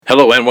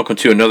Hello and welcome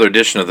to another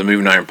edition of the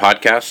Moving Iron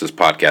Podcast. This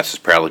podcast is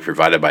proudly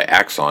provided by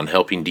Axon,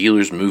 helping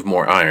dealers move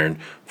more iron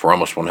for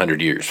almost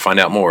 100 years. Find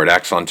out more at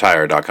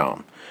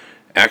axontire.com.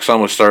 Axon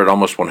was started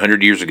almost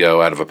 100 years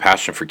ago out of a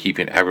passion for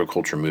keeping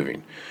agriculture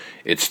moving.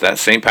 It's that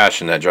same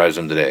passion that drives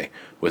them today.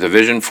 With a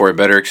vision for a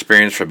better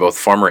experience for both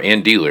farmer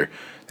and dealer,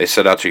 they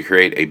set out to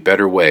create a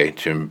better way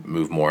to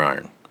move more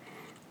iron.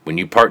 When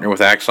you partner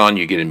with Axon,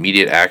 you get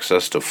immediate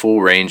access to a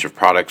full range of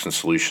products and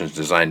solutions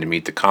designed to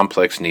meet the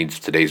complex needs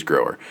of today's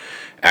grower.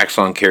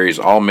 Axon carries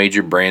all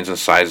major brands and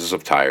sizes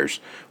of tires,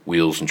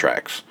 wheels, and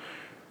tracks.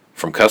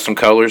 From custom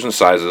colors and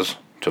sizes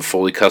to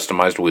fully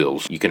customized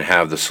wheels, you can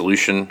have the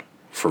solution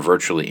for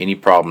virtually any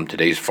problem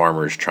today's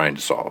farmer is trying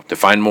to solve. To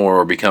find more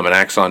or become an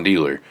Axon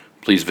dealer,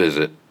 please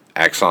visit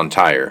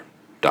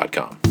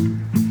axontire.com.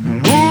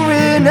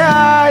 Moving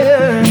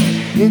iron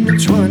in the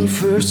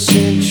 21st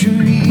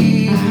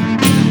century.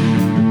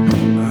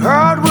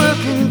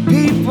 Hard-working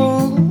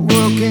people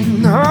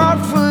working hard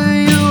for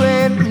you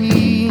and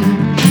me.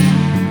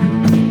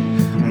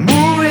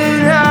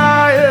 Moving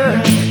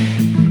iron,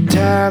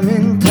 time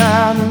and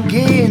time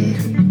again.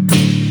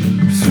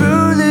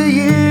 Through the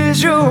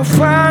years you'll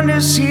find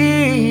us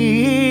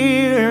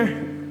here.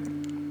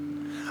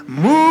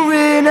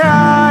 Moving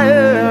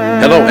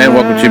iron. Hello and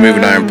welcome to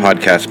Moving Iron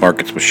Podcast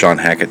Markets with Shawn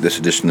Hackett. This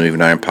edition of the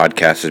Moving Iron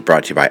Podcast is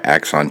brought to you by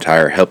Axon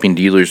Tire, helping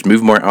dealers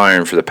move more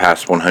iron for the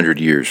past 100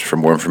 years. For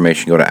more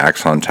information, go to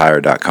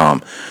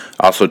axontire.com.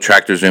 Also,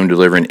 Tractor Zoom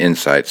delivering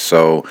insights.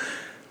 So,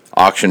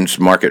 auctions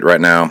market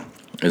right now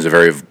is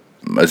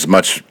as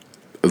much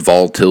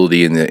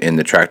volatility in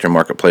the tractor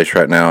marketplace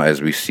right now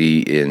as we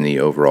see in the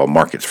overall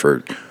markets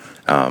for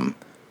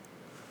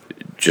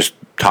just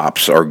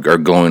tops are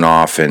going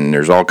off, and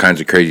there's all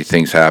kinds of crazy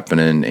things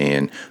happening,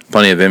 and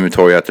plenty of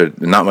inventory out there,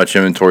 not much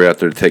inventory out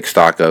there to take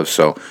stock of.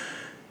 So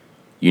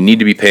you need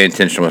to be paying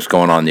attention to what's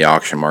going on in the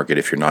auction market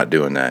if you're not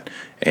doing that,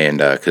 and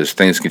because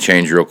things can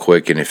change real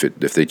quick, and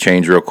if they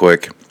change real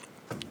quick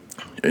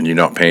and you're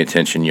not paying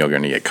attention, you're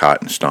going to get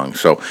caught and stung.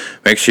 So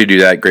make sure you do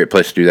that. Great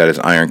place to do that is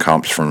Iron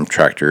Comps from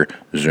Tractor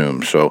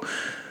Zoom. So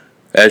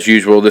as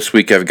usual, this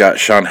week I've got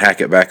Shawn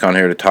Hackett back on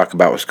here to talk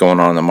about what's going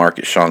on in the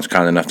market. Shawn's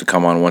kind enough to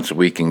come on once a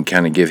week and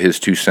kind of give his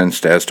 2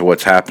 cents as to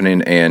what's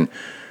happening. And,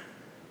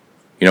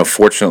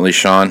 fortunately,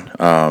 Shawn,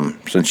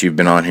 since you've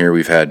been on here,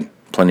 we've had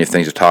plenty of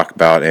things to talk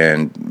about.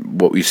 And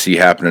what we see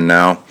happening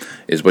now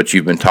is what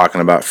you've been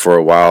talking about for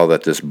a while,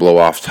 that this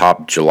blow-off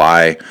top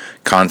July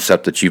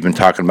concept that you've been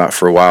talking about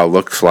for a while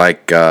looks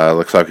like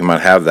we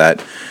might have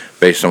that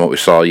based on what we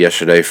saw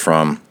yesterday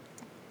from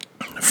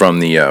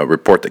the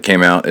report that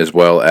came out, as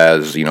well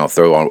as,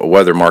 throw on a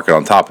weather market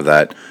on top of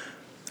that.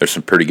 There's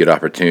some pretty good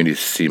opportunities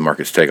to see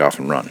markets take off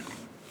and run.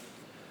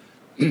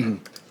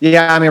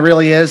 Yeah, it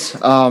really is.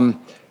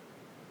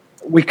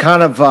 We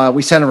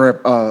sent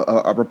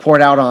a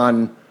report out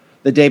on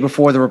the day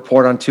before the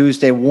report on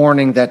Tuesday,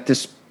 warning that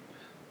this,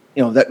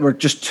 that were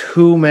just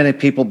too many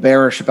people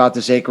bearish about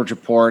this acreage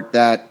report,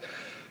 that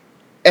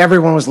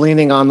everyone was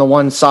leaning on the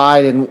one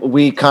side, and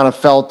we kind of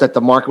felt that the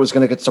market was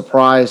going to get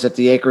surprised, that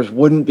the acres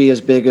wouldn't be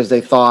as big as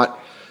they thought,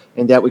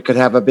 and that we could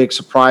have a big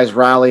surprise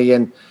rally.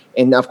 And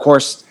of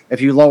course, if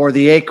you lower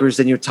the acres,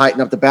 then you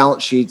tighten up the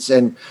balance sheets,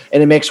 and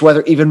it makes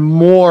weather even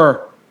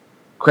more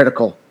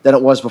critical than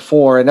it was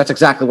before. And that's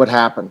exactly what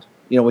happened.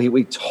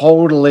 We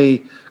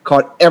totally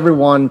caught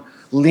everyone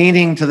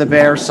leaning to the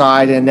bear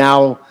side, and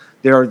now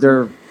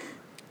they're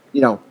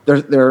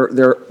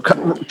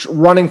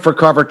running for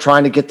cover,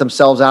 trying to get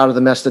themselves out of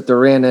the mess that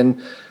they're in.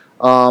 And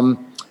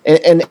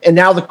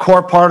now the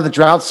core part of the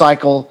drought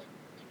cycle,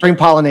 spring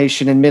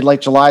pollination in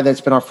mid-late July,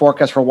 that's been our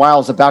forecast for a while,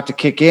 is about to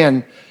kick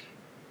in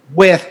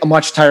with a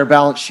much tighter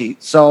balance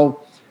sheet.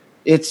 So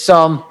it's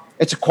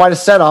quite a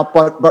setup.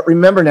 But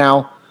remember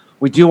now,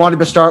 we do want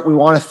to start. We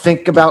want to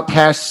think about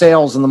cash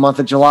sales in the month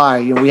of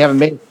July. We haven't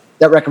made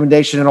that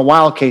recommendation in a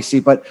while, Casey,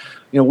 but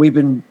we've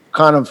been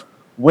kind of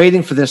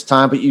waiting for this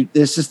time, but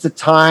this is the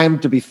time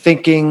to be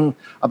thinking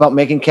about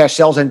making cash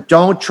sales, and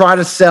don't try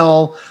to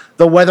sell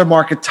the weather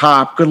market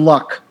top. Good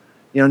luck.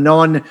 No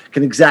one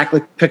can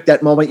exactly pick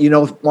that moment.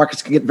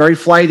 Markets can get very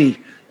flighty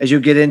as you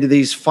get into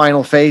these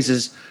final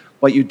phases,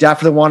 but you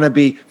definitely want to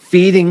be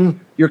feeding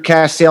your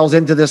cash sales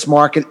into this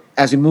market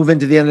as we move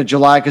into the end of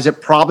July, because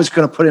it probably is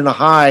going to put in a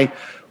high,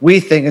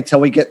 we think, until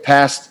we get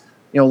past,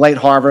 late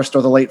harvest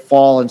or the late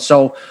fall. And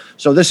so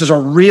this is a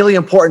really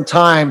important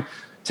time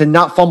to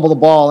not fumble the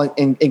ball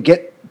and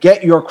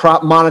get your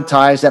crop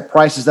monetized at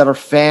prices that are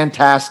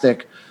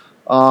fantastic,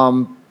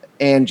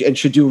 and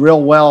should do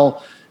real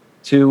well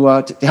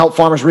to help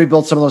farmers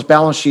rebuild some of those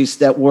balance sheets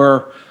that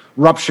were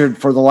ruptured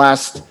for the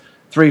last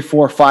 3,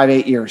 4, 5,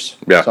 8 years.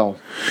 Yeah. So,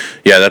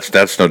 yeah,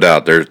 that's no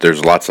doubt.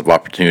 There's lots of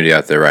opportunity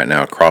out there right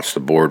now across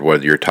the board,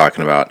 whether you're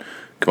talking about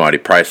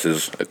commodity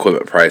prices,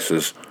 equipment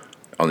prices,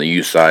 on the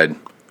used side.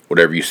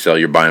 Whatever you sell,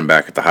 you're buying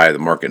back at the high of the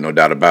market, no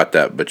doubt about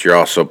that. But you're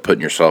also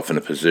putting yourself in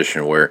a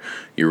position where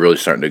you're really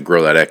starting to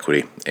grow that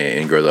equity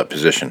and grow that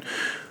position.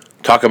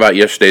 Talk about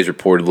yesterday's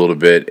report a little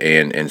bit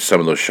and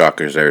some of those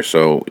shockers there.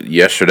 So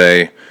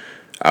yesterday,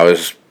 I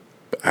was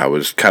I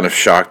was kind of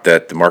shocked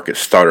that the market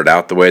started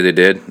out the way they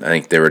did. I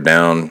think they were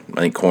down.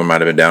 I think corn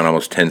might have been down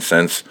almost 10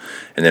 cents.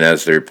 And then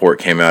as the report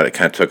came out, it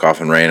kind of took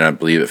off and ran. I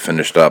believe it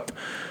finished up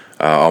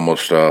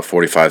almost a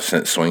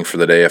 45-cent swing for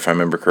the day, if I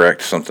remember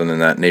correct, something in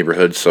that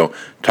neighborhood. So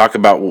talk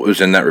about what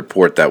was in that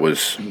report that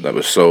was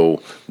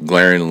so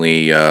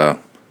glaringly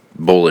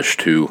bullish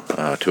to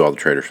all the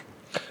traders.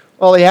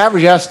 Well, the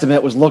average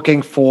estimate was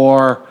looking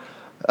for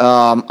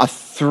a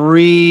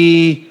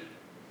 3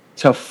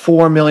 to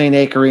 4 million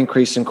acre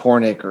increase in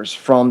corn acres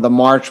from the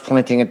March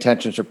planting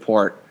intentions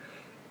report.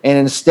 And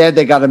instead,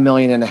 they got 1.5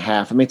 million.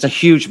 I mean, it's a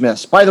huge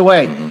miss. By the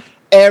way,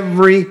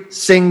 every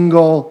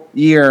single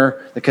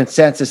year, the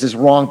consensus is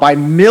wrong by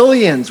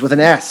millions with an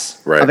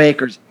S of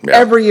acres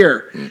every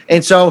year.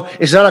 And so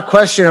it's not a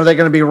question of they're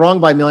going to be wrong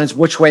by millions,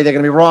 which way they're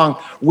going to be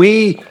wrong.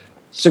 We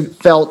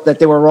felt that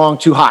they were wrong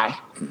too high.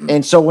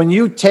 And so when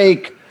you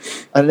take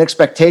an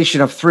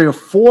expectation of 3 or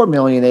 4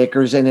 million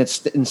acres and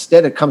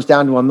instead it comes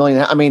down to 1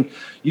 million, I mean,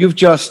 you've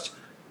just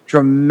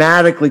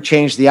dramatically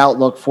changed the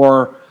outlook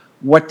for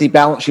what the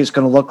balance sheet is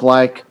going to look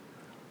like,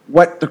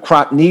 what the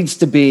crop needs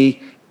to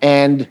be,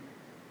 and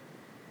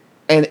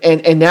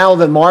now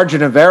the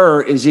margin of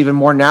error is even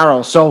more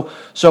narrow. So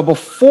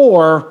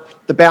before,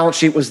 the balance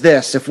sheet was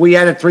this: if we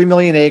added 3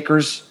 million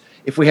acres,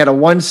 if we had a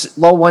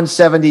low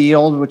 170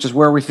 yield, which is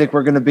where we think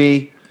we're going to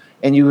be,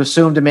 and you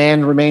assume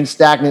demand remains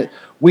stagnant,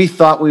 we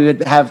thought we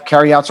would have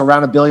carryouts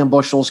around 1 billion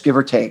bushels, give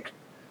or take.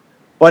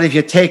 But if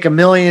you take 1.5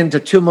 million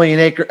to 2 million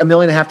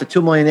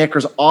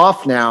acres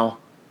off now,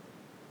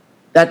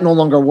 that no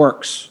longer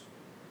works.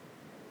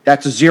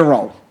 That's a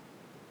zero.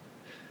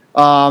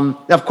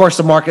 Of course,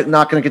 the market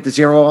not going to get to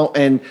zero,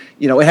 and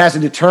it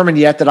hasn't determined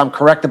yet that I'm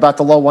correct about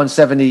the low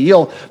 170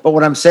 yield. But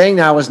what I'm saying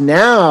now is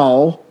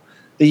the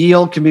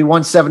yield can be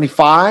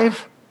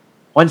 175,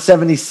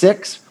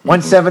 176,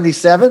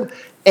 177,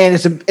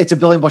 and it's a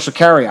billion bushel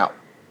carryout.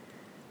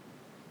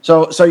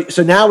 So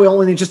now we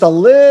only need just a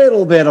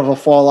little bit of a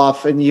fall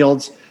off in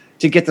yields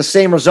to get the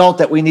same result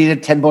that we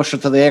needed 10 bushel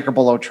to the acre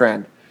below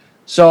trend.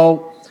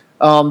 So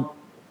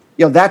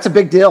that's a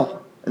big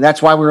deal. And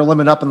that's why we were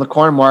limited up in the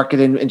corn market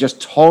and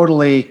just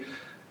totally,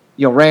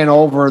 ran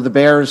over the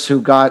bears who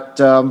got,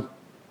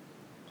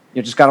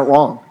 just got it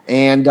wrong.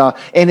 And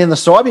in the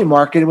soybean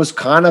market, it was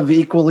kind of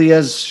equally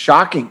as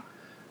shocking.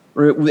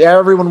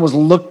 Everyone was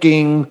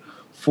looking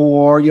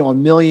for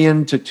 1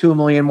 million to 2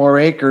 million more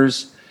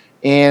acres,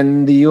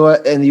 and the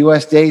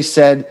USDA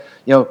said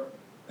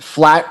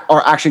flat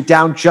or actually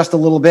down just a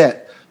little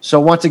bit. So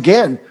once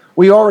again,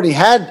 we already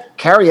had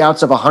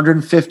carryouts of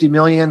 150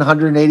 million,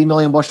 180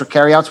 million bushel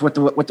carryouts with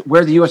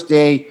where the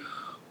USDA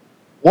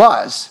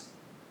was.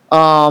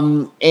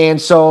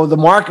 And so the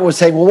market was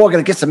saying, well, we're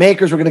going to get some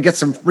acres. We're going to get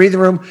some breathing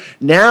room.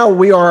 Now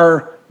we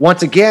are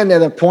once again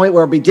at a point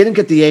where we didn't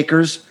get the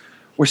acres.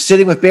 We're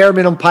sitting with bare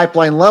minimum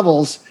pipeline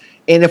levels.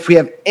 And if we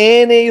have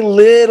any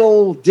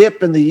little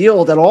dip in the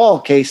yield at all,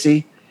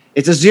 Casey,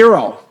 it's a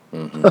zero.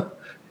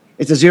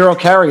 It's a zero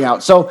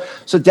carryout. So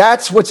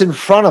that's what's in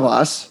front of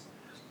us.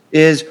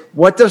 Is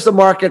what does the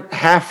market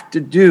have to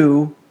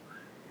do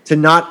to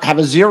not have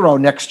a zero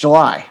next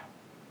July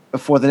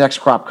before the next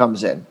crop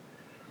comes in?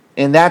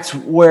 And that's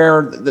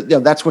where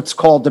that's what's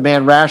called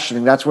demand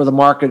rationing. That's where the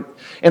market,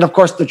 and of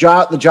course the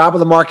job of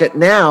the market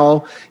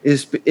now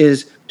is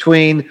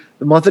between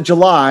the month of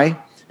July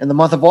and the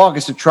month of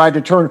August to try to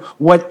determine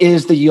what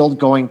is the yield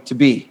going to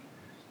be.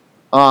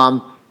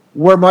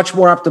 We're much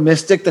more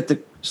optimistic that the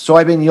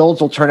soybean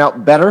yields will turn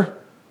out better,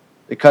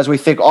 because we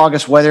think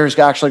August weather is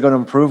actually going to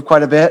improve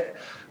quite a bit.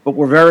 But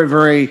we're very,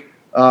 very,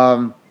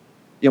 we're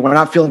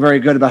not feeling very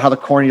good about how the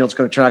corn yield is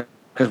going to turn out,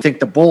 because we think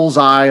the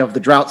bullseye of the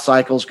drought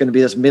cycle is going to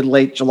be this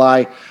mid-late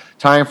July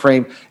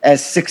timeframe,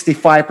 as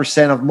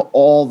 65% of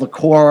all the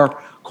core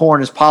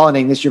corn is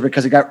pollinating this year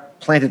because it got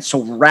planted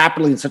so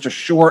rapidly in such a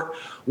short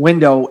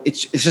window.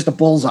 It's just a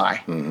bullseye.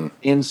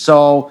 And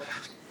so,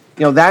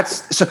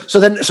 that's so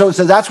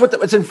that's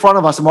what's in front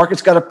of us. The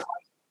market's got to price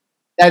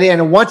that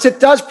in, and once it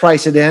does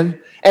price it in,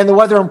 and the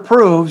weather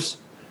improves,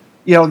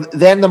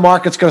 then the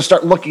market's going to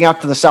start looking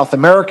out to the South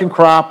American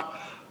crop.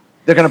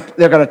 They're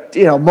going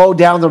to mow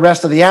down the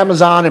rest of the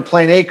Amazon and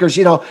plant acres.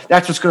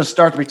 That's what's going to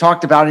start to be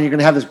talked about, and you're going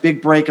to have this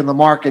big break in the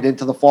market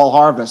into the fall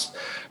harvest.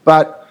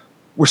 But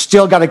we're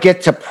still got to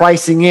get to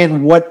pricing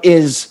in what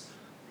is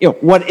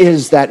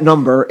that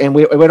number, and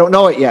we don't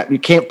know it yet. We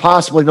can't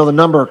possibly know the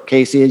number,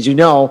 Casey, as you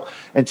know,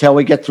 until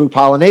we get through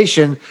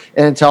pollination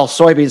and until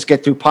soybeans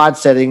get through pod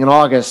setting in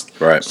August.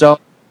 Right. So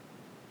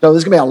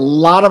there's going to be a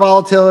lot of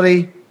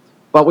volatility,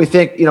 but we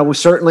think, we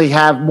certainly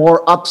have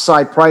more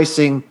upside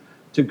pricing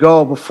to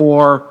go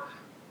before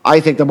I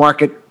think the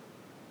market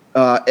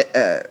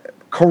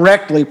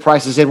correctly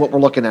prices in what we're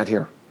looking at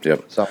here.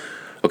 Yep. So,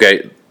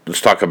 okay,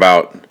 let's talk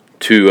about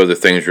two other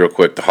things real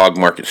quick. The hog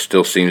market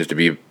still seems to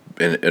be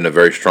in a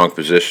very strong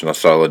position. I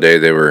saw the day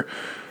they were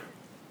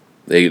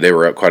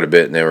up quite a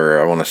bit, and they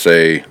were, I want to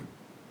say,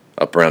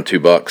 up around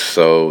 $2.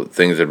 So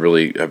things have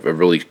really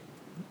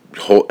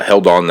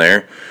held on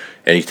there.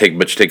 And you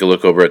take a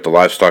look over at the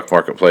livestock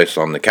marketplace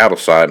on the cattle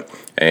side,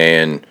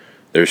 and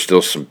there's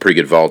still some pretty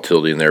good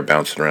volatility in there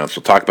bouncing around.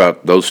 So talk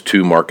about those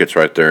two markets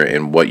right there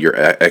and what your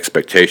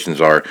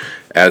expectations are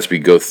as we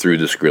go through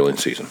this grilling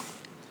season.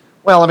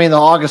 Well, I mean, the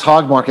August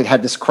hog market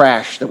had this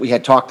crash that we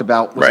had talked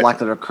about was Right.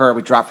 likely to occur.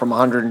 We dropped from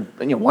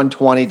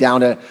 120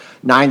 down to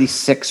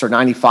 96 or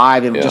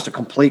 95, and just a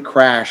complete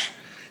crash.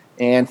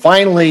 And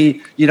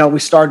finally, we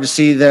started to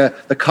see the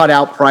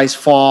cutout price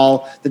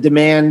fall, the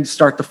demand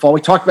start to fall.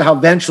 We talked about how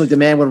eventually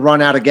demand would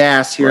run out of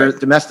gas here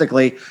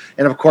domestically,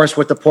 and of course,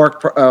 with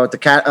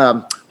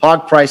the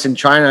hog price in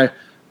China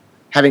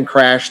having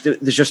crashed,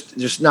 there's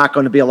just not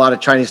going to be a lot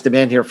of Chinese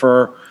demand here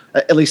for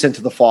at least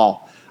into the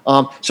fall.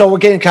 So we're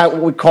getting kind of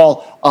what we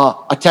call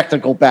a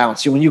technical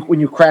bounce. When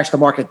you crash the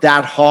market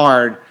that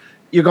hard,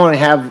 you're going to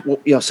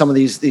have some of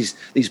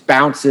these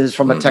bounces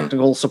from a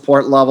technical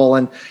support level,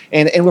 and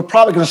we're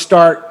probably going to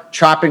start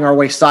chopping our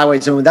way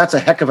sideways. I mean, that's a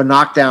heck of a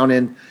knockdown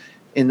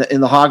in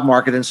the hog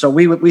market, and so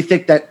we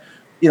think that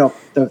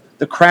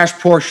the crash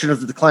portion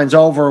of the decline's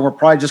over. We're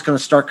probably just going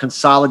to start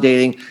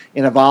consolidating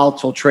in a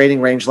volatile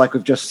trading range like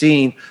we've just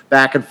seen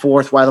back and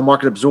forth while the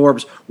market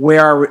absorbs.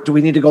 Do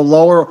we need to go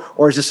lower,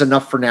 or is this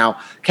enough for now?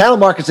 Cattle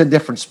market's in a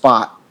different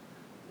spot.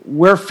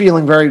 We're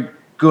feeling very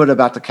good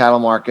about the cattle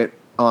market.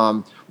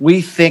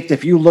 We think that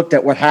if you looked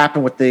at what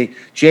happened with the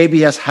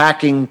JBS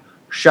hacking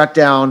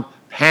shutdown,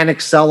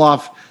 panic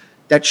sell-off,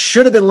 that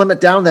should have been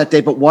limit down that day,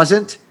 but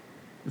wasn't.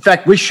 In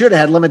fact, we should have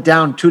had limit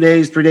down 2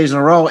 days, 3 days in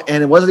a row,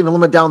 and it wasn't even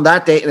limit down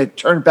that day, and it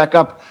turned back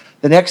up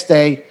the next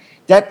day.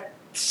 That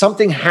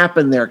something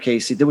happened there,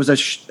 Casey. There was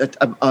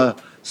a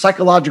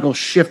psychological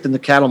shift in the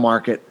cattle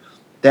market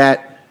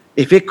that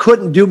if it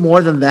couldn't do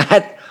more than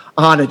that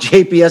on a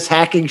JBS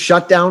hacking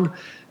shutdown,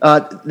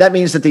 that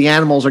means that the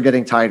animals are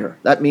getting tighter.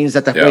 That means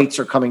that the weights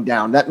are coming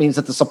down. That means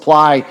that the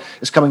supply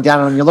is coming down.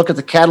 And when you look at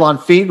the cattle on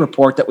feed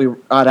report that we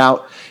got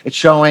out, it's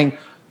showing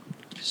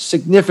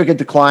significant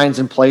declines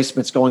in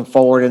placements going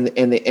forward,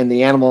 and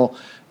the animal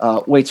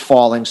weights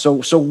falling.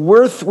 So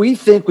we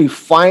think we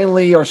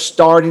finally are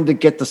starting to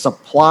get the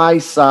supply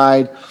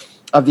side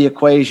of the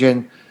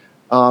equation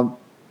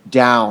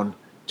down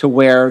to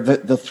where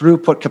the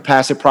throughput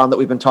capacity problem that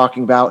we've been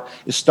talking about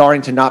is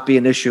starting to not be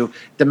an issue.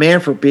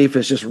 Demand for beef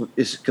is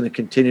going to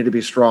continue to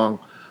be strong.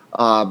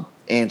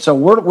 And so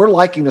we're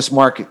liking this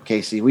market,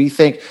 Casey. We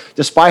think,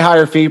 despite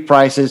higher feed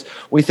prices,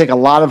 we think a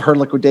lot of herd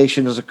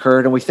liquidation has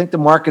occurred, and we think the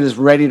market is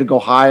ready to go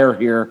higher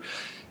here.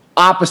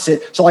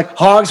 Opposite, so like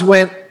hogs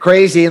went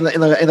crazy, and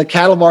the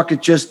cattle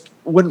market just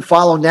wouldn't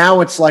follow.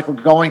 Now it's like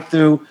we're going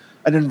through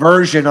an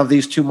inversion of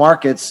these two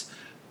markets.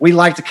 We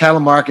like the cattle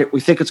market. We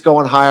think it's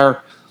going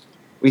higher.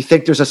 We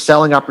think there's a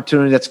selling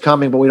opportunity that's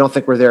coming, but we don't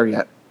think we're there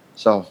yet.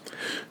 So,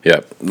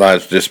 yeah,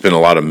 there's just been a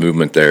lot of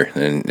movement there,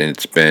 and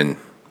it's been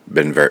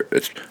very.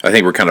 I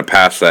think we're kind of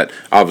past that.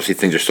 Obviously,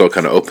 things are still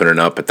kind of opening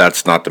up, but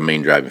that's not the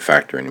main driving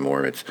factor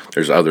anymore.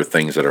 There's other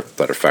things that are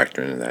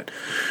factoring into that.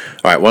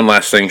 All right, one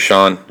last thing,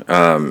 Shawn.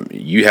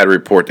 You had a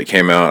report that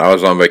came out. I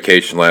was on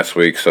vacation last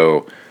week,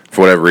 so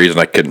for whatever reason,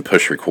 I couldn't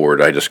push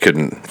record. I just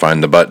couldn't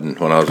find the button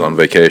when I was on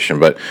vacation.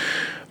 But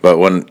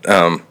when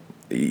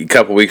a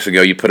couple weeks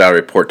ago, you put out a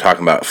report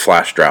talking about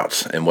flash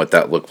droughts and what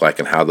that looked like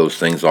and how those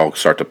things all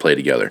start to play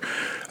together.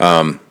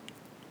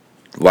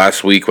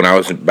 Last week, when I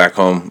was back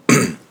home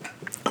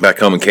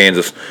in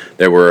Kansas,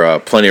 there were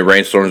plenty of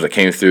rainstorms that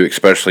came through,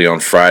 especially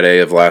on Friday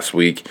of last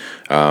week,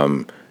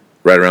 right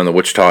around the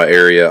Wichita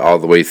area, all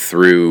the way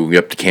through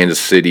up to Kansas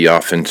City,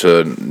 off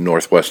into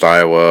northwest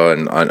Iowa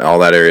and all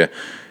that area.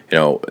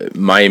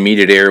 My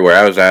immediate area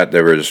where I was at,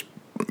 there was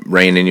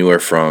rain anywhere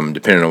from,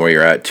 depending on where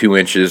you're at, 2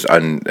 inches,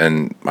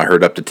 and I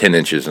heard up to 10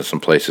 inches in some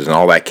places, and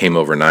all that came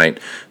overnight.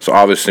 So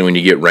obviously when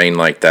you get rain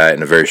like that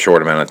in a very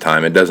short amount of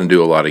time, it doesn't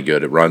do a lot of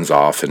good. It runs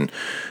off and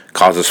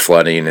causes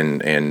flooding,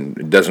 and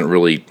it doesn't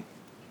really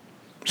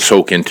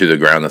soak into the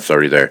ground that's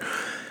already there.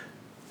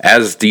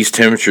 As these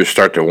temperatures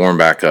start to warm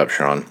back up,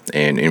 Shawn,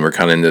 and we're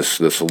kind of in this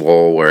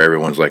lull where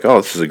everyone's like,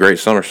 oh, this is a great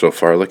summer so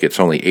far. Look,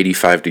 it's only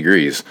 85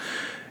 degrees.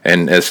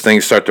 And as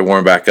things start to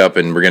warm back up,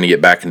 and we're going to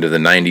get back into the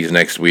 90s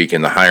next week,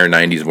 and the higher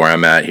 90s where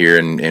I'm at here,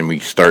 and we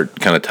start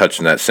kind of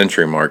touching that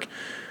century mark,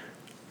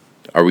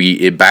 are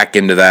we back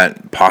into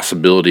that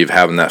possibility of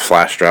having that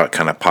flash drought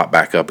kind of pop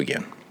back up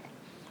again?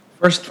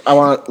 First,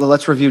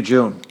 let's review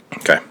June.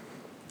 Okay.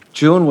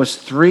 June was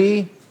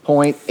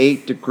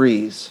 3.8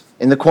 degrees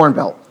in the Corn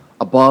Belt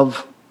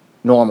above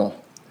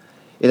normal.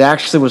 It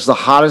actually was the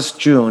hottest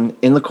June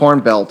in the Corn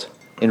Belt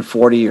in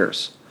 40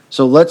 years.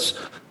 So let's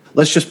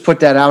just put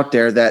that out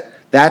there.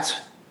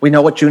 We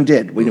know what June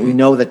did. We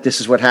know that this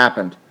is what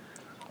happened.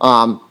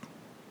 And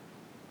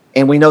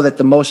we know that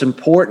the most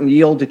important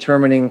yield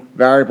determining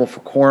variable for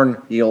corn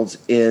yields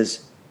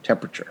is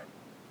temperature.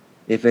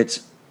 If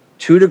it's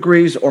 2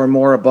 degrees or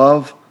more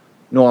above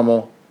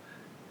normal,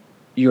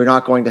 you're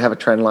not going to have a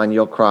trend line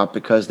yield crop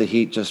because the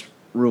heat just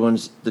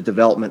ruins the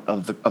development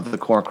of the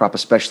corn crop,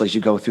 especially as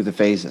you go through the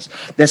phases.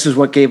 This is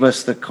what gave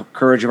us the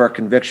courage of our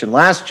conviction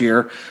last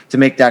year to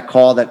make that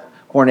call that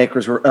corn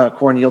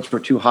yields were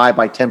too high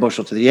by 10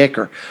 bushel to the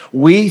acre.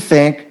 We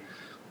think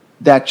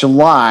that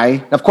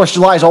July, of course,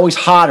 July is always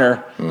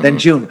hotter than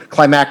June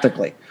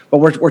climatically, but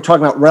we're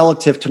talking about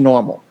relative to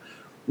normal.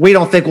 We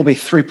don't think we'll be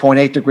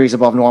 3.8 degrees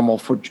above normal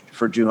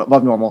for June,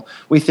 above normal.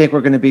 We think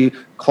we're going to be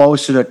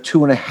closer to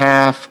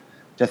 2.5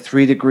 to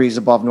 3 degrees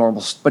above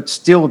normal, but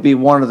still would be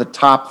one of the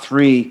top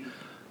three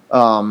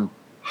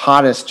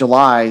hottest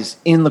Julys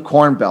in the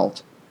Corn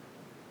Belt.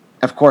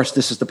 Of course,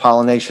 this is the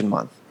pollination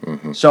month.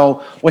 Mm-hmm. So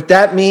what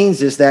that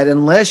means is that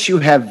unless you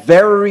have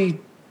very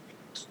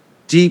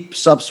deep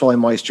subsoil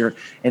moisture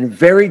and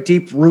very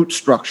deep root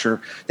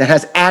structure that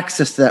has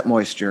access to that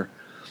moisture,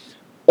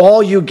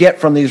 all you get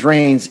from these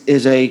rains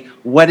is a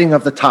wetting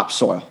of the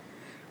topsoil.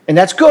 And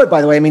that's good,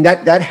 by the way. I mean,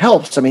 that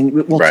helps. I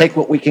mean, we'll take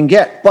what we can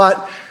get.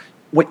 But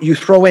what you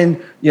throw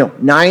in,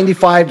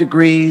 95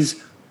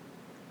 degrees,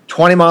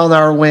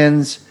 20-mile-an-hour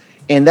winds,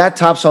 and that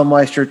topsoil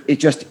moisture, it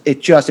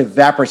just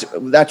evaporates.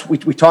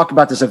 We talk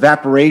about this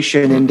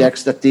evaporation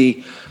index that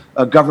the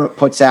government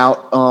puts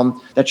out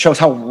that shows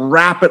how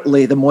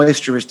rapidly the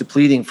moisture is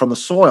depleting from the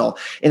soil.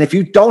 And if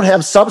you don't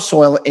have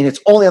subsoil and it's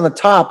only on the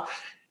top,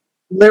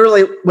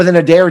 literally within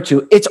a day or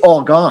two, it's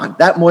all gone.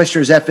 That moisture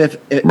is as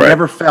if it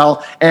never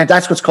fell, and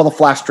that's what's called a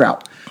flash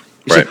drought.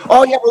 You say,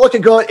 oh yeah, we're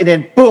looking good, and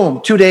then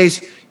boom, 2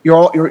 days,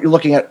 you're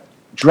looking at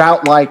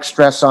drought-like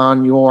stress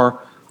on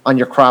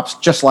your crops,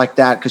 just like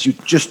that, because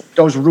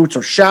those roots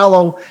are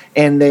shallow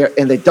and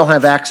they don't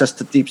have access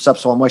to deep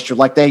subsoil moisture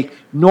like they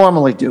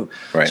normally do.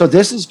 Right. So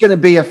this is going to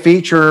be a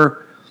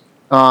feature,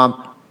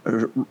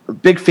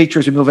 big feature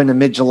as we move into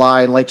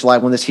mid-July and late July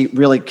when this heat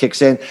really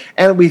kicks in.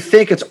 And we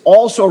think it's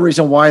also a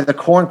reason why the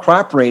corn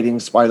crop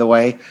ratings, by the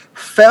way,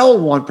 fell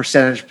 1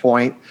 percentage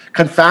point,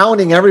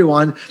 confounding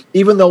everyone,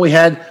 even though we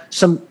had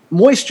some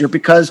moisture,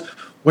 because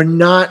we're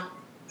not.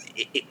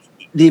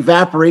 The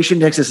evaporation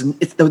index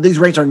these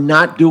rains are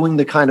not doing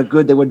the kind of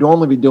good they would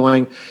normally be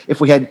doing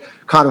if we had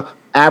kind of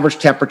average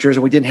temperatures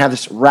and we didn't have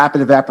this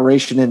rapid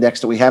evaporation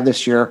index that we have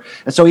this year.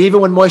 And so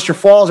even when moisture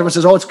falls, everyone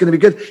says, oh, it's going to be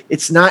good.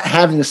 It's not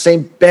having the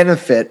same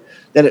benefit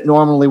that it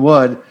normally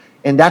would.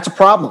 And that's a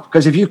problem,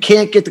 because if you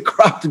can't get the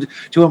crop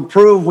to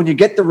improve when you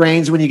get the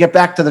rains, when you get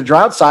back to the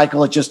drought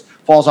cycle, it just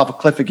falls off a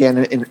cliff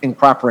again in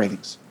crop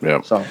ratings.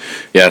 Yeah. So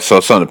it's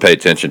something to pay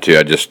attention to.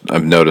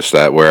 I've noticed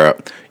that where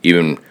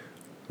even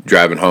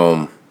driving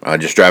home,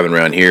 just driving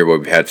around here where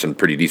we've had some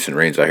pretty decent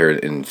rains out here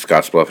in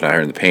Scottsbluff and out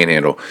here in the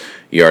Panhandle,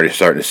 you're already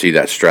starting to see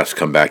that stress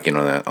come back in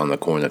on the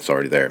corn that's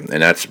already there, and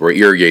we're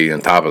irrigating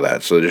on top of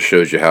that. So it just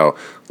shows you how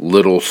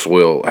little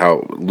soil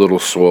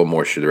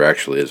moisture there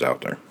actually is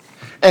out there.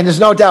 And there's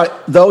no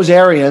doubt those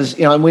areas,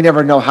 and we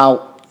never know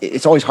how.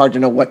 It's always hard to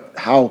know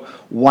how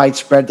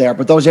widespread they are.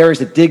 But those areas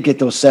that did get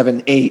those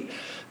 7, 8,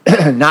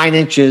 9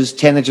 inches,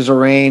 10 inches of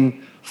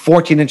rain,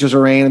 14 inches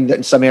of rain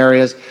in some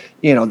areas,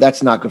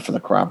 that's not good for the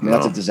crop. I mean,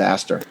 that's a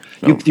disaster.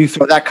 No. You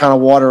throw that kind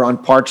of water on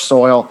parched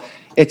soil,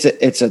 it's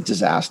a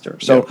disaster.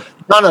 So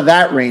none of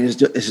that rain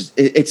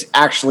it's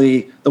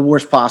actually the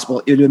worst possible.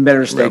 It would have been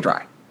better to stay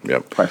dry.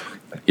 Yep.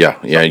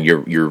 Yeah.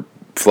 You're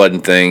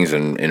flooding things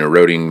and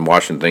eroding,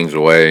 washing things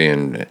away,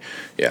 and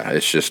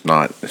it's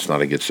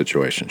not a good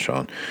situation,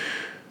 Shawn.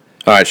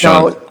 All right,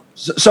 Shawn. No,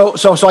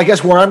 so I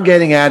guess where I'm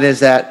getting at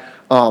is that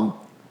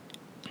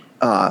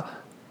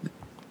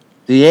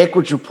the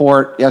acreage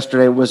report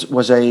yesterday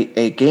was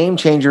a game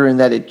changer in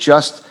that it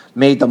just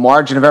made the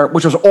margin of error,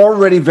 which was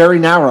already very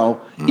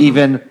narrow,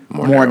 even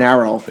more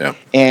narrow. Yeah.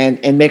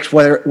 And makes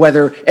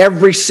whether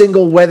every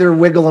single weather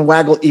wiggle and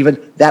waggle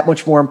even that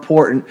much more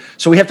important.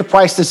 So we have to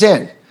price this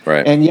in.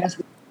 Right. And yes,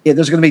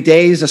 there's going to be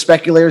days the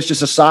speculators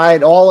just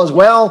decide all as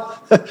well.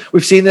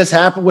 We've seen this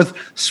happen with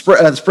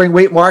the spring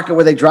wheat market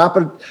where they drop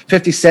it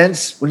 50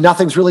 cents when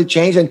nothing's really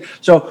changed. And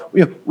so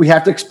we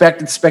have to expect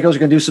that the speculators are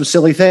going to do some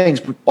silly things.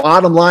 But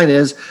bottom line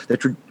is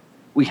that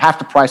we have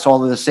to price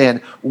all of this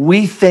in.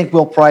 We think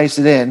we'll price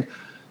it in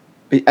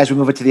as we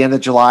move it to the end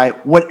of July.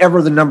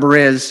 Whatever the number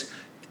is,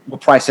 we'll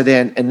price it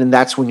in. And then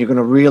that's when you're going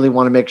to really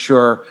want to make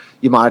sure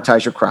you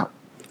monetize your crop.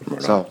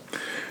 Well,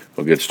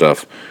 good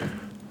stuff.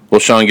 Well,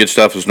 Shawn, good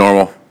stuff as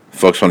normal.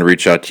 Folks want to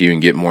reach out to you and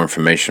get more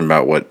information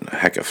about what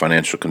Hackett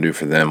Financial can do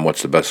for them.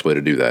 What's the best way to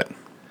do that?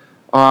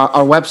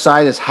 Our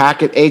website is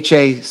Hackett,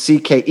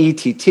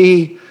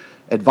 Hackett,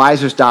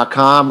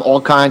 advisors.com.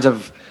 All kinds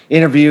of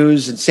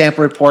interviews and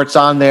sample reports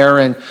on there.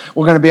 And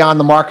we're going to be on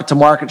the Market to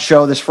Market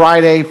show this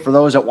Friday. For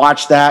those that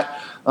watch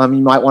that, you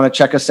might want to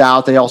check us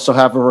out. They also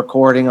have a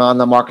recording on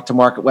the Market to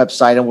Market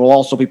website, and we'll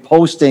also be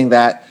posting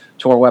that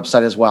to our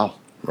website as well.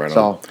 Right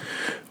on.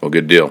 Well,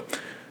 good deal.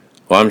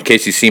 Well, I'm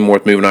Casey Seymour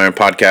with Moving Iron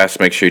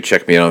Podcast. Make sure you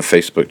check me out on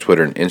Facebook,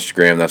 Twitter, and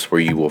Instagram. That's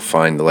where you will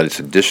find the latest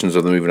editions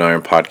of the Moving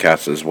Iron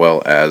Podcast, as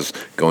well as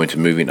going to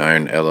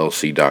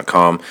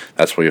movingironllc.com.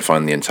 That's where you'll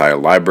find the entire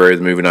library of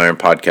the Moving Iron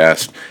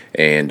Podcast,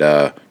 and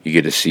you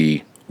get to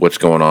see what's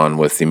going on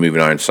with the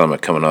Moving Iron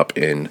Summit coming up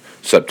in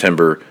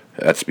September.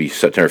 That's be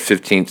September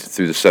 15th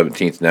through the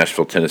 17th,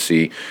 Nashville,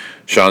 Tennessee.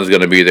 Shawn's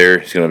going to be there.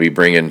 He's going to be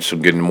bringing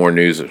some more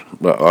news, a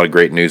lot of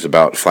great news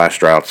about flash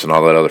droughts and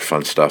all that other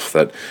fun stuff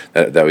that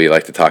we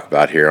like to talk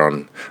about here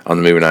on the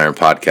Moving Iron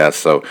Podcast.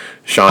 So,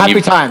 Shawn,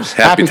 happy times.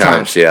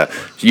 Yeah.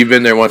 You've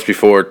been there once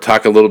before.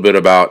 Talk a little bit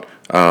about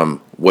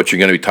what you're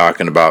going to be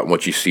talking about and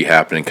what you see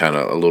happening, kind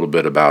of a little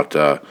bit about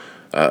the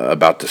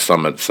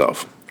summit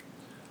itself.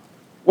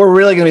 We're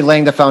really going to be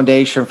laying the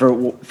foundation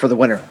for the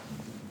winter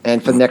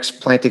and for the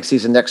next planting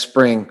season next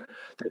spring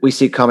that we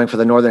see coming for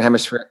the Northern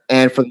Hemisphere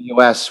and for the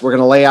U.S. We're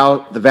going to lay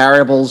out the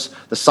variables,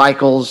 the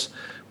cycles,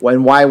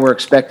 and why we're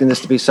expecting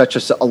this to be such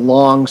a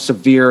long,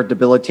 severe,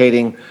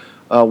 debilitating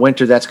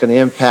winter that's going to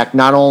impact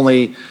not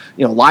only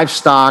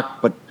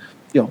livestock, but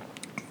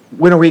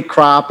winter wheat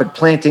crop and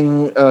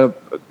planting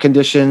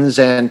conditions,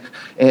 and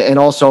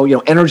also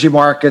energy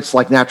markets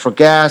like natural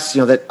gas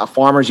that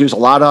farmers use a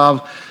lot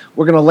of.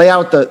 We're going to lay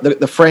out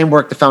the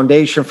framework, the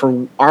foundation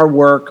for our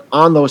work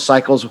on those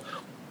cycles,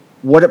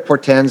 what it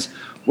portends,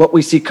 what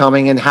we see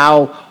coming, and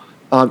how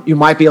you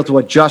might be able to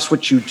adjust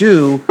what you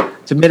do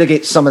to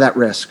mitigate some of that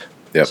risk.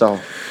 Yep.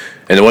 So,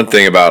 and the one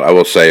thing I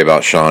will say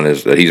about Shawn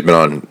is that he's been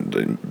on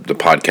the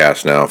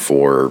podcast now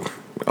for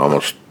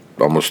almost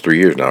 3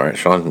 years now, right,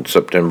 Shawn? In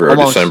September or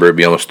December, it'd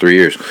be almost 3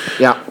 years.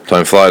 Yeah.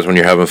 Time flies when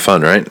you're having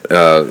fun, right?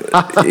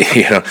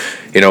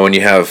 When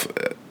you have,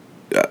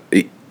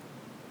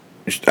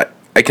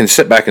 I can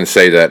sit back and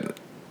say that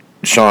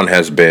Shawn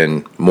has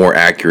been more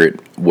accurate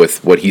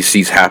with what he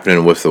sees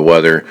happening with the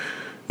weather,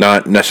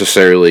 not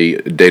necessarily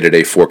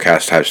day-to-day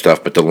forecast type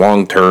stuff, but the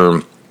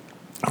long-term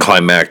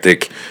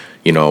climactic,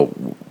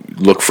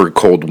 look for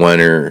cold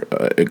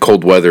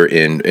weather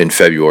in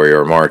February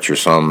or March or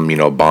some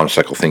bomb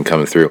cycle thing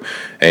coming through,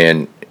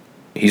 and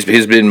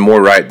he's been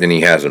more right than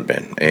he hasn't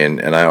been, and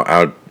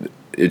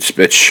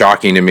it's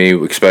shocking to me,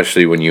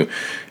 especially when you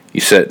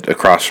sit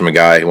across from a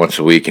guy once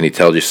a week and he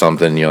tells you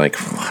something and you're like,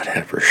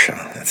 whatever,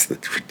 Shawn,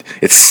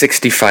 it's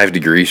 65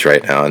 degrees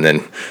right now, and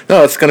then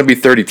no, it's going to be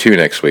 32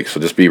 next week, so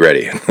just be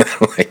ready.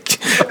 Like,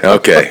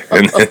 okay,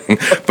 and then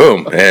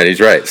boom, and he's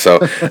right. So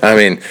I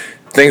mean,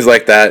 things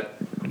like that.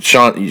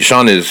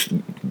 Shawn is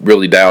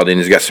really dialed in.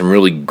 He's got some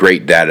really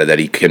great data that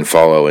he can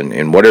follow,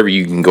 and whatever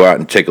you can go out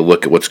and take a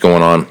look at what's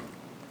going on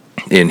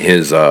in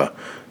his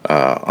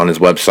on his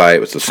website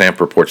with the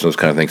sample reports and those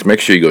kind of things. Make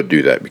sure you go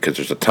do that, because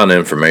there's a ton of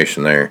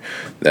information there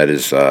that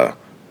is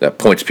that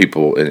points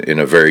people in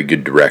a very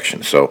good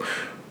direction. So,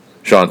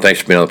 Shawn,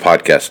 thanks for being on the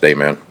podcast today,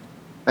 man.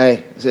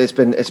 Hey, it's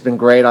been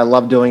great. I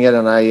love doing it,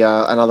 and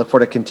I look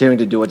forward to continuing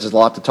to do it. There's a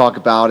lot to talk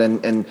about,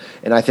 and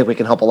I think we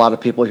can help a lot of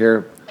people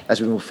here as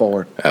we move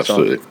forward.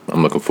 Absolutely. So,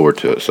 I'm looking forward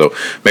to it. So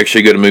make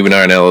sure you go to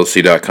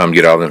movingironllc.com to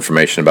get all the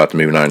information about the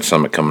Moving Iron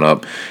Summit coming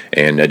up,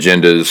 and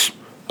agendas,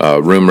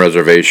 room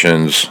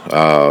reservations,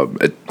 how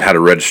to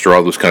register,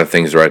 all those kind of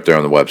things are right there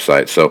on the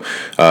website. So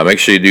make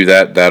sure you do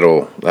that.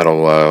 That'll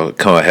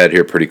come ahead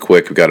here pretty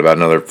quick. We've got about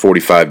another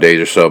 45 days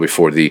or so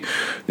before the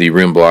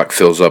room block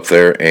fills up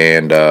there,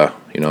 and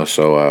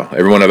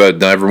every one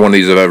of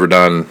these I've ever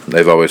done,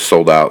 they've always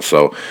sold out.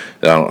 So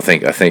I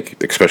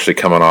think especially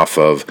coming off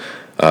of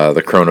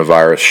the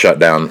coronavirus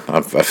shutdown,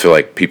 I feel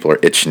like people are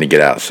itching to get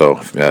out. So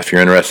if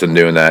you're interested in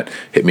doing that,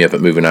 hit me up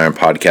at Moving Iron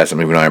Podcast at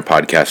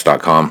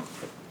movingironpodcast.com,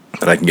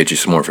 and I can get you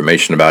some more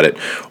information about it,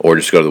 or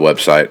just go to the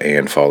website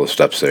and follow the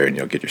steps there, and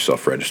you'll get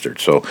yourself registered.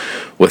 So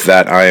with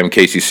that, I am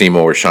Casey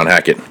Seymour with Shawn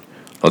Hackett.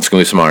 Let's go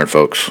get some iron,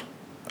 folks.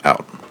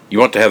 Out. You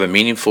want to have a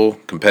meaningful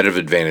competitive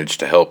advantage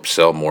to help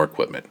sell more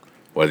equipment.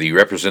 Whether you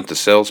represent the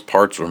sales,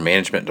 parts, or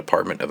management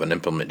department of an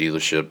implement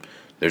dealership,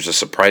 there's a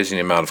surprising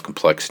amount of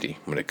complexity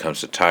when it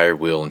comes to tire,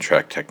 wheel, and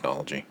track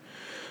technology.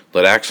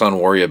 Let Axon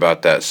worry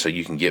about that so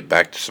you can get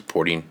back to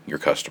supporting your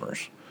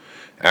customers.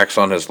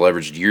 Axon has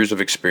leveraged years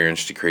of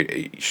experience to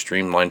create a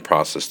streamlined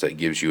process that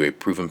gives you a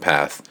proven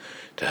path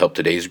to help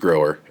today's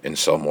grower and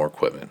sell more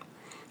equipment.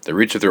 The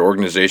roots of their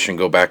organization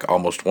go back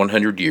almost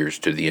 100 years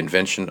to the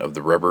invention of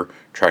the rubber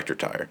tractor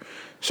tire.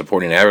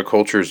 Supporting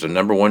agriculture is the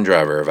number one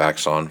driver of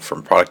Axon,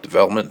 from product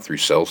development through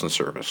sales and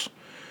service.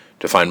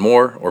 To find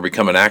more or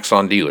become an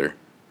Axon dealer,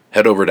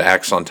 head over to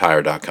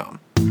axontire.com.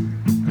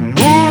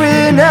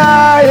 Moving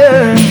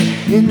higher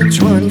in the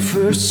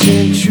 21st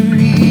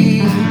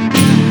century.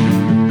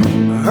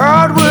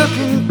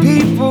 Hard-working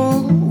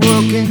people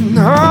working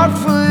hard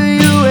for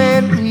you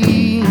and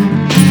me.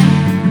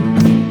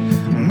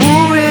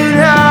 Moving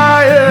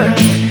higher,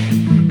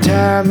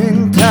 time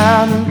and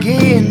time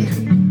again.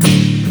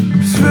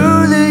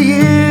 Through the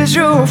years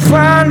you'll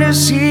find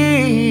us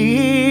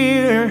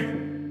here.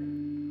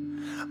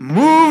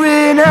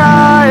 Moving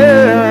higher.